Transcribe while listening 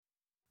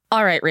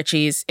All right,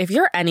 Richies, if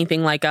you're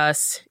anything like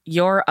us,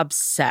 you're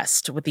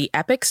obsessed with the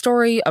epic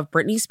story of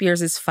Britney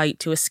Spears' fight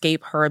to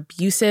escape her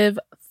abusive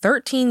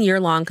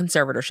 13-year-long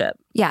conservatorship.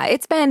 Yeah,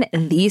 it's been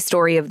the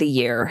story of the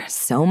year.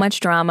 So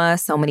much drama,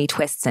 so many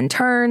twists and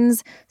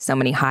turns, so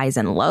many highs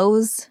and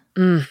lows.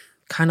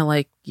 Kind of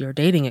like your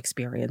dating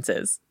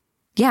experiences.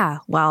 Yeah,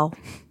 well,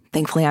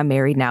 thankfully I'm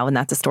married now, and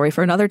that's a story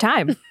for another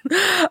time.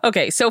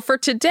 Okay, so for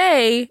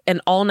today and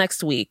all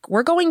next week,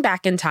 we're going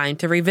back in time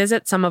to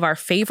revisit some of our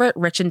favorite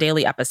Rich and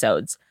Daily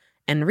episodes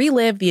and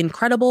relive the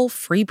incredible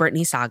Free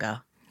Britney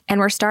saga. And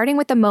we're starting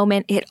with the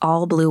moment it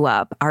all blew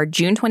up, our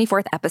June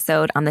 24th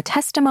episode on the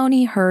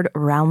testimony heard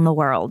around the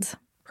world.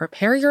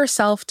 Prepare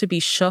yourself to be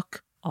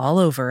shook all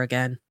over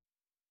again.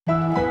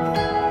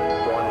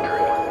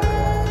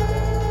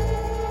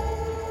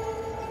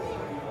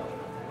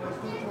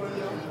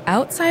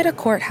 Outside a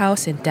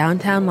courthouse in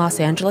downtown Los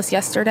Angeles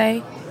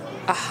yesterday,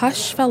 a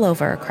hush fell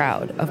over a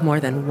crowd of more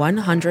than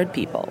 100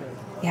 people.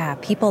 Yeah,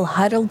 people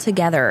huddled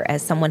together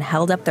as someone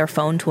held up their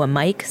phone to a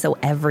mic so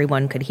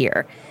everyone could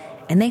hear.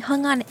 And they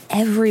hung on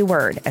every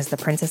word as the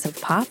Princess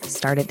of Pop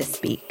started to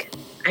speak.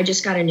 I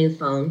just got a new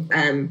phone.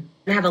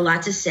 I have a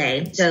lot to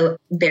say, so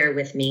bear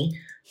with me.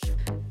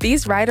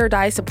 These ride or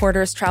die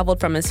supporters traveled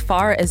from as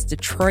far as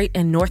Detroit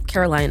and North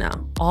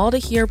Carolina, all to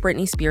hear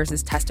Britney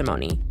Spears'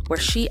 testimony, where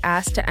she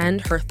asked to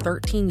end her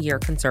 13-year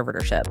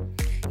conservatorship.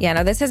 Yeah,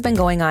 now this has been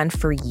going on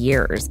for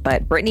years,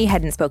 but Britney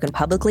hadn't spoken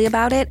publicly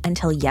about it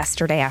until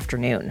yesterday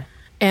afternoon.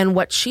 And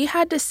what she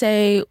had to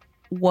say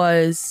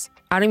was,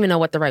 I don't even know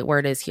what the right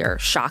word is here,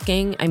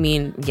 shocking. I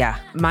mean, yeah,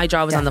 my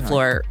jaw was on the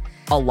floor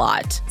a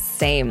lot.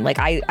 Same. Like,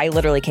 I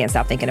literally can't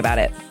stop thinking about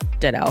it.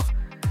 Ditto.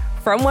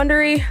 From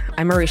Wondery,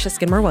 I'm Marisha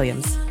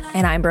Skidmore-Williams.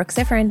 And I'm Brooke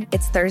Siffrin.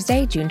 It's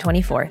Thursday, June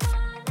 24th.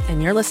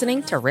 And you're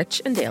listening to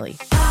Rich and Daily.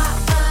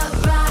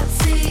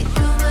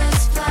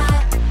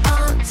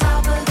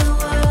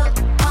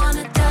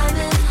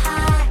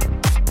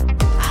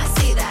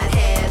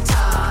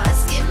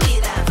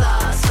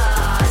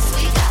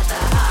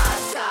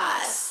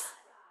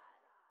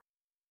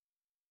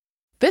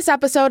 This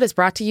episode is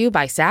brought to you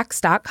by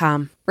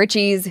Saks.com.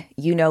 Richies,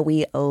 you know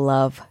we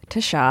love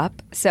to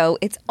shop, so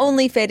it's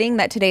only fitting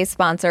that today's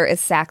sponsor is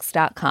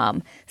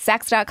Saks.com.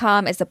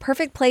 Saks.com is the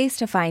perfect place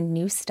to find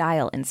new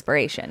style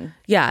inspiration.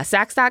 Yeah,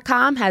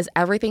 Saks.com has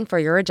everything for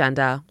your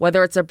agenda,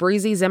 whether it's a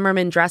breezy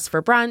Zimmermann dress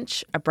for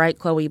brunch, a bright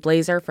Chloe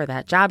blazer for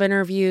that job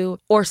interview,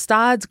 or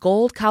Staud's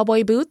gold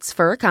cowboy boots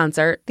for a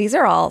concert. These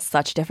are all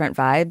such different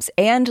vibes,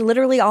 and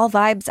literally all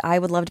vibes I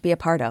would love to be a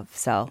part of,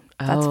 so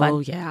that's fun. Oh,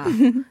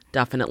 yeah,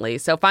 definitely.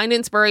 So find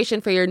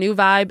inspiration for your new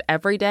vibe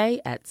every day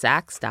at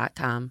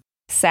Saks.com.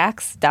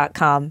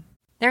 Saks.com.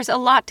 There's a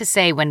lot to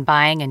say when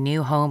buying a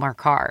new home or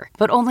car,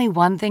 but only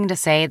one thing to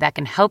say that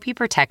can help you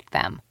protect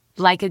them.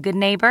 Like a good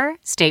neighbor,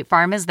 State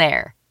Farm is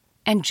there.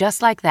 And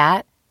just like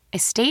that, a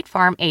State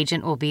Farm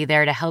agent will be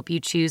there to help you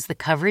choose the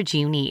coverage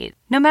you need,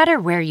 no matter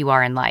where you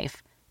are in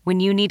life. When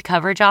you need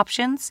coverage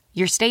options,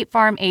 your State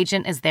Farm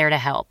agent is there to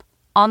help,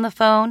 on the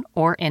phone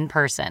or in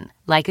person.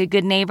 Like a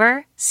good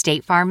neighbor,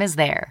 State Farm is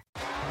there.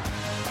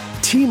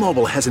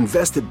 T-Mobile has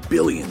invested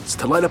billions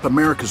to light up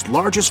America's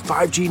largest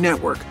 5G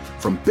network,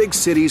 from big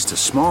cities to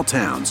small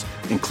towns,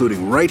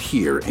 including right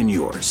here in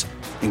yours.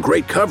 And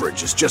great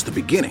coverage is just the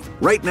beginning.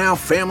 Right now,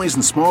 families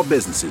and small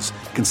businesses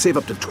can save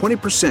up to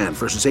 20%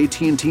 versus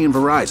AT&T and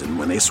Verizon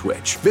when they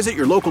switch. Visit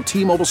your local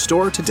T-Mobile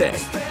store today.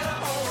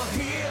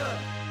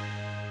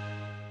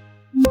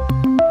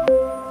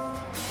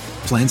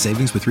 Plan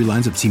savings with 3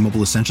 lines of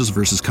T-Mobile Essentials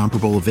versus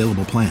comparable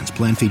available plans.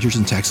 Plan features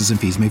and taxes and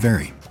fees may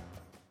vary.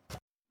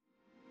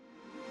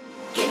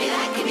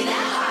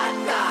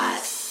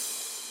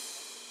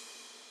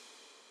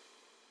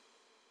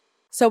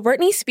 So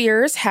Britney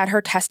Spears had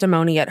her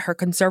testimony at her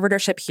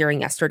conservatorship hearing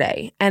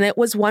yesterday, and it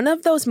was one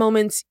of those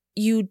moments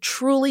you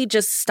truly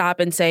just stop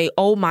and say,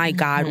 oh my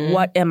God,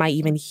 what am I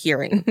even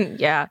hearing?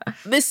 Yeah.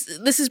 This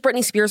is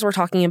Britney Spears we're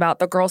talking about,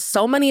 the girl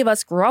so many of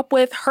us grew up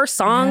with. Her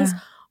songs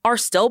are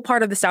still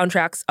part of the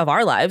soundtracks of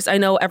our lives. I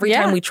know every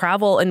time we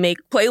travel and make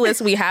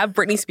playlists, we have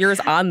Britney Spears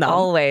on them.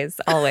 Always.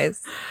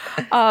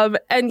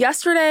 And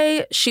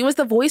yesterday, she was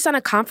the voice on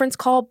a conference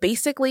call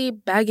basically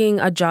begging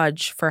a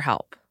judge for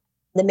help.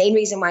 The main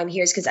reason why I'm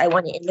here is because I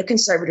want to end the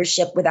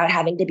conservatorship without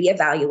having to be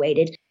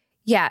evaluated.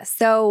 Yeah,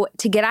 so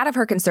to get out of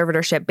her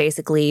conservatorship,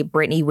 basically,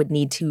 Britney would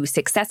need to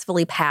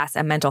successfully pass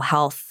a mental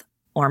health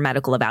or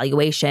medical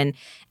evaluation.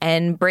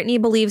 And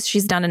Britney believes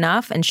she's done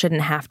enough and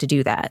shouldn't have to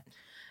do that.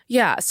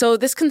 Yeah, so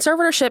this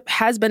conservatorship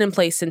has been in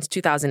place since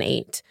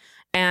 2008.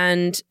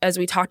 And as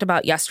we talked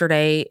about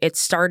yesterday, it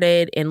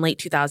started in late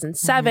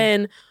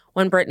 2007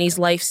 when Britney's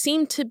life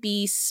seemed to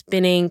be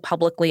spinning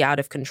publicly out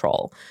of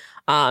control.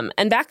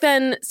 And back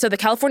then, so the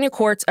California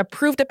courts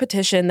approved a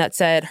petition that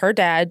said her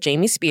dad,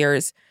 Jamie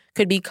Spears,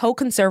 could be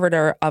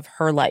co-conservator of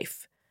her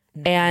life.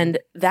 And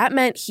that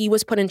meant he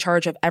was put in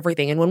charge of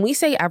everything. And when we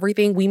say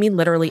everything, we mean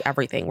literally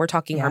everything. We're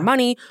talking her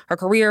money, her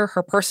career,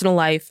 her personal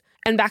life.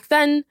 And back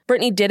then,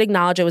 Britney did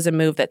acknowledge it was a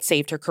move that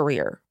saved her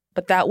career.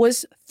 But that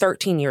was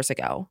 13 years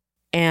ago.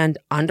 And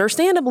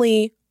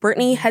understandably,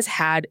 Britney has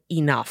had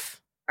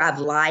enough. I've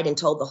lied and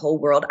told the whole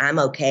world I'm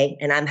okay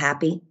and I'm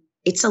happy.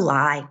 It's a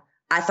lie.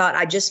 I thought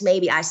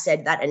I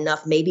said that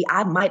enough. Maybe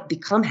I might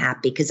become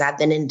happy because I've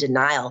been in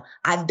denial.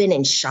 I've been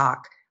in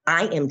shock.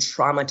 I am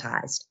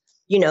traumatized.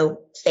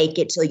 Fake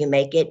it till you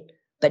make it.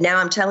 But now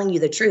I'm telling you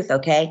the truth,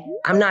 okay?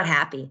 I'm not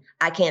happy.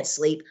 I can't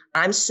sleep.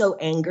 I'm so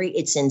angry.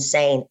 It's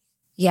insane.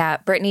 Yeah,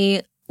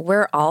 Brittany,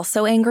 we're all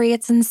so angry.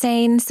 It's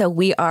insane. So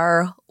we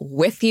are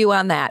with you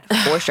on that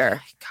for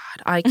sure.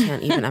 God, I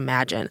can't even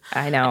imagine.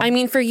 I know. I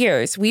mean, for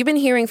years, we've been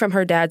hearing from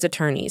her dad's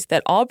attorneys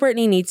that all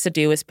Britney needs to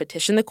do is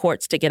petition the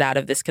courts to get out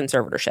of this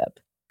conservatorship.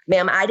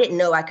 Ma'am, I didn't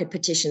know I could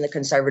petition the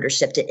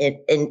conservatorship to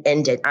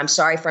end it. I'm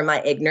sorry for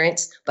my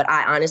ignorance, but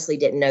I honestly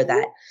didn't know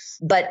that.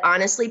 But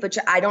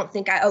I don't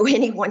think I owe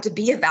anyone to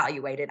be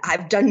evaluated.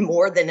 I've done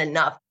more than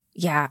enough.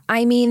 Yeah.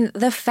 I mean,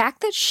 the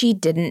fact that she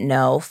didn't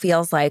know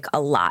feels like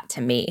a lot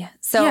to me.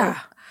 So Yeah.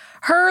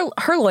 her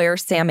lawyer,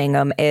 Sam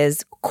Ingham,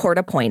 is court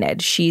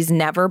appointed. She's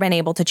never been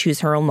able to choose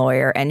her own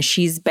lawyer, and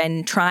she's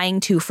been trying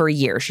to for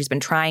years. She's been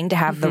trying to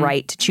have the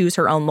right to choose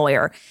her own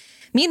lawyer.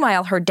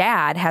 Meanwhile, her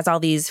dad has all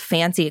these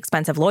fancy,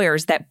 expensive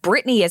lawyers that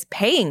Britney is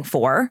paying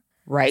for.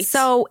 Right.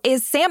 So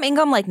is Sam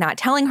Ingham not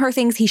telling her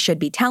things he should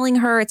be telling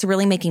her? It's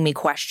really making me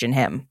question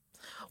him.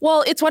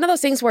 Well, it's one of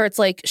those things where it's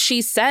like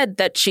she said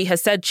that she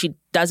has said she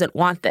doesn't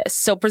want this.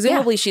 So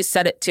presumably she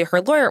said it to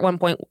her lawyer at one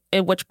point,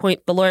 at which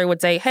point the lawyer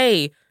would say,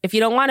 hey, if you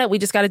don't want it, we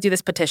just got to do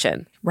this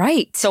petition.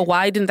 Right. So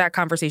why didn't that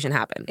conversation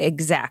happen?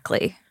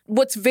 Exactly.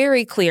 What's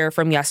very clear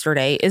from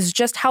yesterday is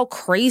just how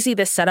crazy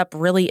this setup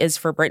really is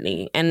for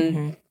Britney.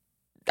 And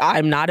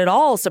I'm not at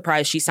all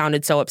surprised she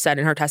sounded so upset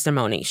in her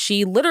testimony.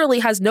 She literally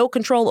has no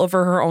control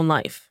over her own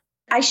life.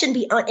 I shouldn't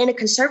be in a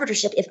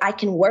conservatorship if I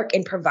can work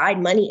and provide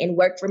money and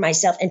work for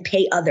myself and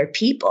pay other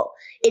people.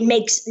 It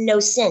makes no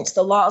sense.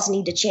 The laws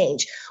need to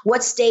change.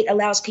 What state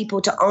allows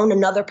people to own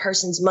another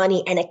person's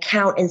money and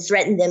account and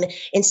threaten them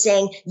and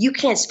saying, you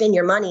can't spend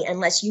your money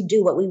unless you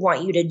do what we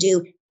want you to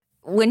do?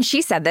 When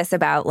she said this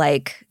about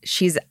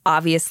she's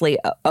obviously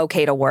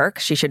okay to work,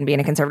 she shouldn't be in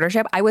a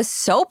conservatorship, I was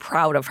so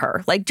proud of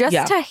her.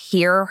 To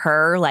hear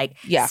her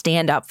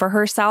stand up for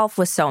herself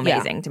was so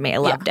amazing to me. I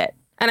loved it.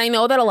 And I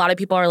know that a lot of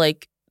people are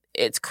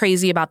it's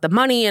crazy about the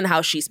money and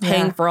how she's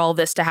paying for all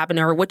this to happen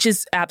to her, which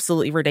is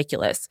absolutely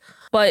ridiculous.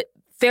 But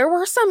there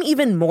were some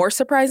even more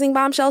surprising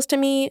bombshells to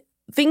me,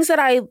 things that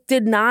I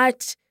did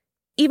not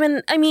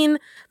even,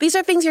 these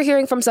are things you're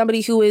hearing from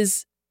somebody who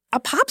is a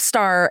pop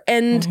star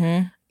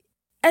and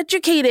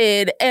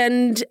educated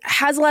and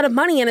has a lot of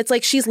money. And it's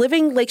she's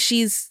living like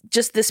she's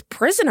just this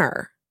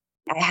prisoner.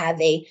 I have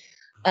a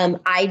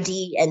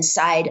ID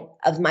inside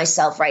of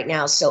myself right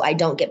now so I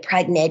don't get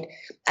pregnant.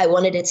 I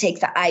wanted to take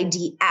the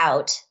ID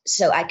out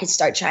so I could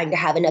start trying to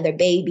have another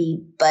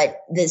baby, but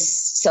this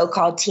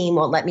so-called team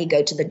won't let me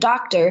go to the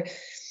doctor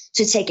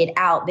to take it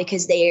out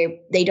because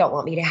they don't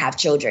want me to have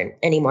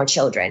any more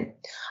children.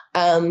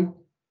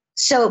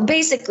 So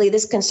basically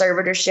this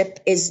conservatorship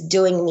is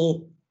doing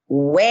me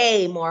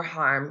way more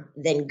harm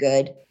than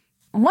good.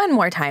 One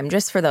more time,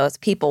 just for those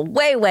people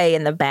way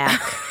in the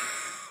back.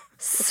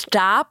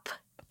 Stop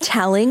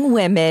telling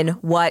women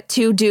what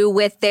to do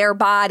with their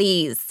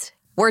bodies.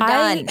 We're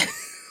done.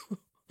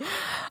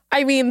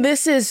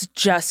 This is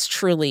just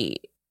truly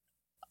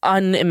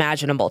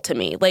unimaginable to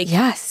me.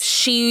 Yes.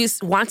 She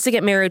wants to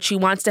get married. She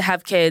wants to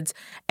have kids.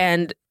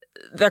 And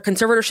the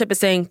conservatorship is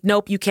saying,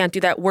 nope, you can't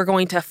do that. We're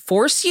going to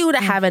force you to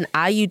have an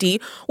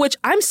IUD, which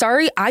I'm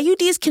sorry,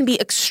 IUDs can be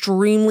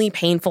extremely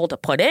painful to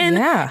put in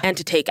and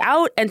to take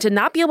out, and to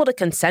not be able to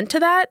consent to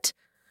that.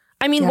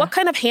 What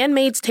kind of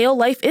Handmaid's Tale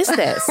life is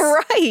this?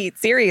 Right.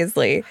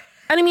 Seriously.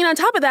 And on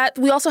top of that,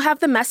 we also have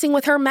the messing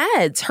with her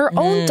meds, her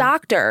own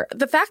doctor.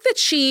 The fact that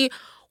she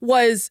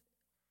was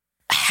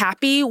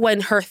happy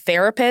when her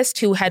therapist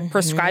who had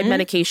prescribed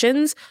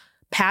medications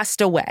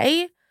passed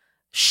away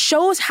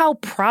shows how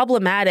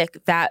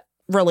problematic that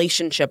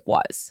relationship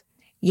was.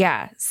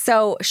 Yeah.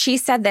 So she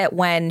said that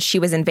when she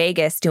was in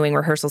Vegas doing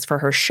rehearsals for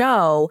her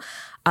show,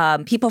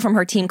 people from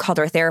her team called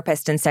her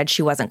therapist and said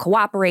she wasn't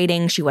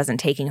cooperating, she wasn't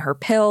taking her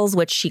pills,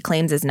 which she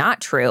claims is not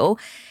true.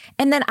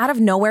 And then out of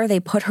nowhere, they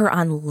put her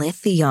on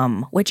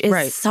lithium, which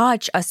is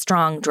such a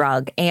strong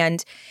drug.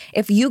 And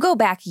if you go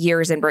back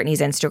years in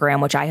Britney's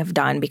Instagram, which I have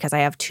done because I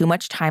have too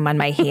much time on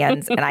my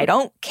hands and I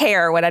don't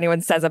care what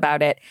anyone says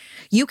about it,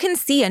 you can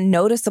see a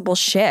noticeable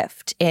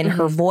shift in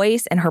her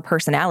voice and her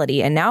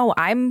personality. And now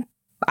I'm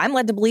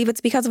led to believe it's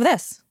because of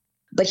this.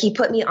 But he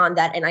put me on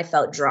that and I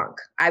felt drunk.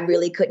 I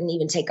really couldn't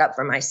even take up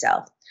for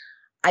myself.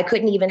 I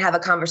couldn't even have a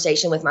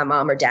conversation with my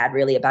mom or dad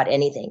really about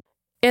anything.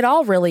 It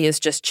all really is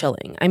just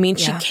chilling.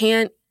 She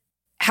can't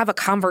have a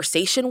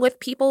conversation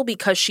with people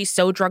because she's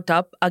so drugged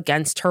up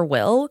against her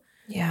will.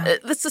 Yeah.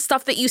 That's the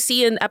stuff that you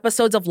see in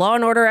episodes of Law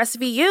 & Order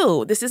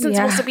SVU. This isn't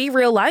supposed to be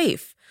real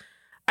life.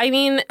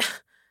 And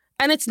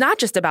it's not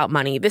just about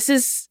money. This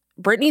is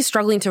Britney's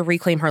struggling to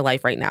reclaim her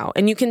life right now.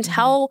 And you can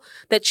tell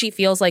that she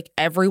feels like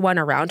everyone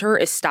around her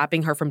is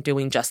stopping her from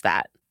doing just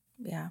that.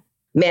 Yeah.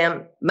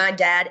 Ma'am, my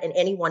dad and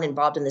anyone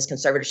involved in this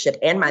conservatorship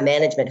and my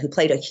management who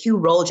played a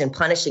huge role in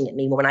punishing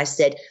me when I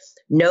said,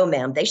 no,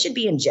 ma'am, they should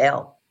be in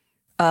jail.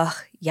 Ugh,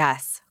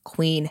 yes.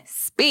 Queen,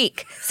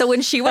 speak. So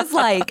when she was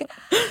like,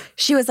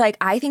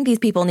 I think these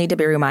people need to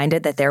be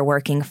reminded that they're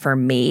working for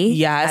me.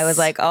 Yes. I was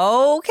like,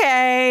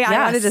 okay. Yes.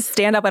 I wanted to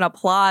stand up and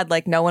applaud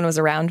like no one was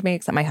around me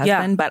except my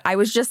husband. But I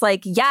was just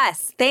like,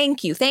 yes,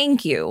 thank you.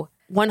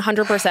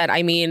 100%.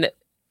 I mean,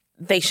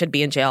 they should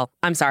be in jail.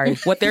 I'm sorry.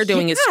 What they're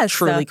doing is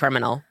truly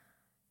criminal.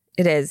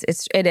 It is.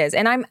 It is.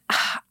 And I'm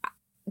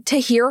to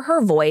hear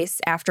her voice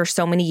after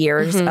so many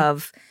years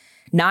of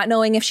not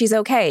knowing if she's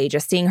okay,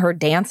 just seeing her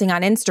dancing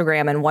on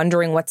Instagram and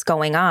wondering what's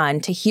going on,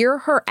 to hear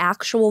her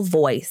actual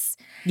voice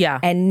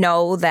and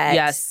know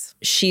that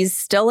she's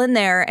still in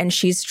there and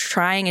she's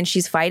trying and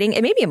she's fighting.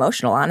 It made me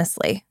emotional,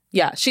 honestly.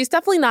 Yeah, she's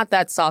definitely not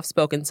that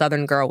soft-spoken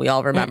Southern girl we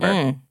all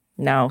remember.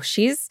 No,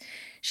 she's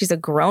a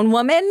grown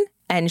woman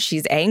and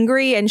she's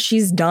angry and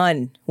she's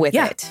done with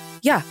it.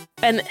 Yeah,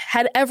 and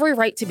had every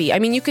right to be. I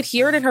mean, you could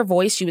hear it in her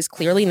voice. She was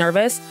clearly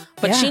nervous,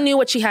 but she knew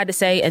what she had to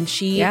say and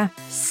she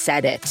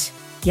said it.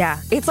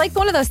 Yeah. It's like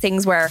one of those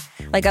things where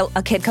like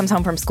a kid comes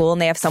home from school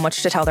and they have so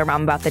much to tell their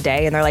mom about the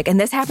day. And they're like, and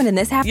this happened and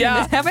this happened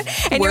and this happened.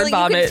 And you're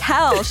like, you could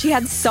tell she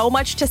had so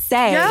much to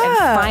say. And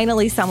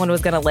finally someone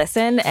was going to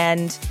listen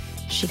and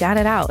she got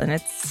it out.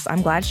 And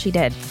I'm glad she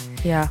did.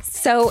 Yeah.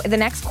 So the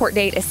next court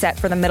date is set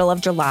for the middle of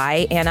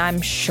July. And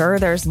I'm sure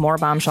there's more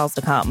bombshells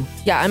to come.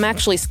 Yeah, I'm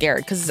actually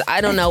scared because I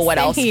don't know what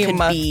else could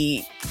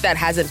be that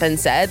hasn't been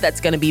said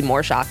that's going to be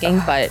more shocking.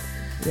 But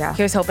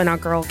here's hoping our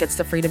girl gets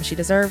the freedom she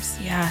deserves.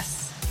 Yes.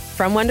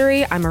 From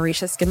Wondery, I'm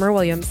Marisha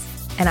Skidmore-Williams.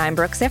 And I'm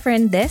Brooke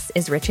Siffrin. This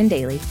is Rich and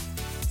Daily.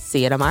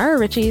 See you tomorrow,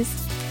 Richies.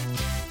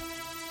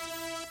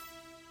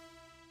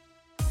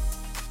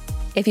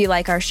 If you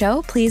like our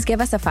show, please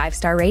give us a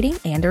 5-star rating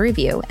and a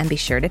review, and be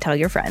sure to tell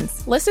your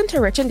friends. Listen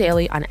to Rich and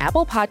Daily on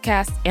Apple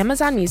Podcasts,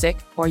 Amazon Music,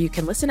 or you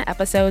can listen to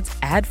episodes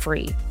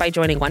ad-free by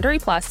joining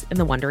Wondery Plus in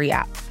the Wondery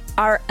app.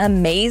 Our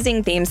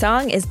amazing theme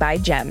song is by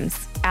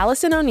Gems.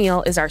 Allison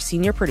O'Neill is our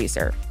senior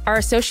producer. Our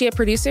associate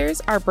producers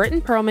are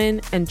Britton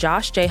Perlman and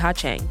Josh J.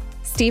 Ha-Chang.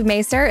 Steve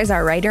Macer is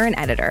our writer and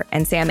editor,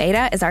 and Sam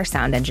Ada is our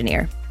sound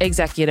engineer.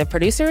 Executive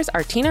producers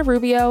are Tina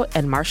Rubio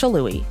and Marsha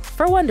Louie.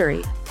 For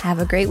Wondery. Have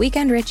a great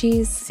weekend,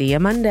 Richies. See you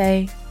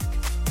Monday.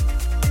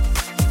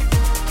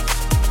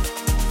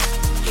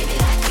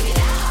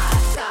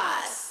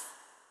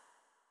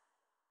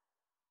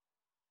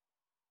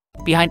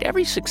 Behind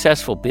every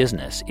successful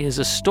business is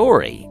a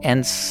story,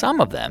 and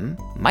some of them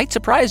might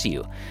surprise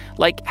you.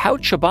 Like how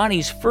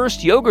Chobani's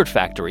first yogurt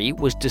factory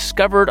was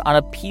discovered on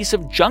a piece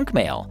of junk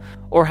mail,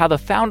 or how the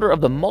founder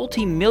of the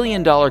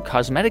multi-million-dollar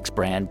cosmetics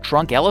brand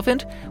Drunk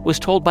Elephant was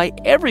told by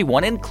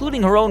everyone,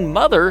 including her own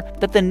mother,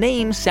 that the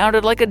name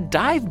sounded like a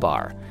dive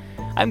bar.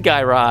 I'm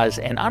Guy Raz,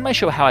 and on my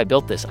show How I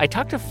Built This, I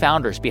talk to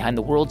founders behind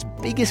the world's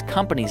biggest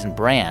companies and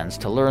brands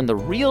to learn the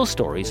real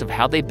stories of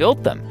how they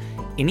built them.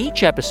 In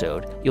each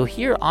episode, you'll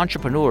hear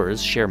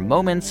entrepreneurs share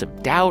moments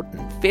of doubt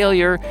and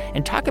failure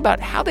and talk about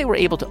how they were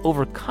able to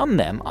overcome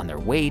them on their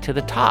way to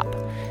the top.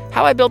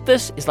 How I Built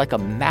This is like a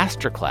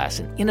masterclass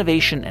in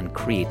innovation and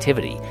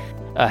creativity,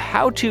 a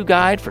how-to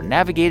guide for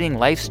navigating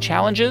life's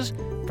challenges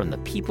from the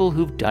people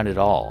who've done it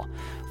all.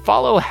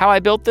 Follow How I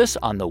Built This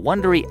on the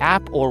Wondery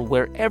app or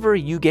wherever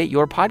you get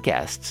your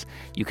podcasts.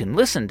 You can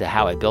listen to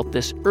How I Built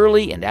This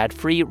early and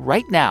ad-free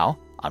right now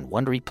on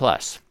Wondery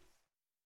Plus.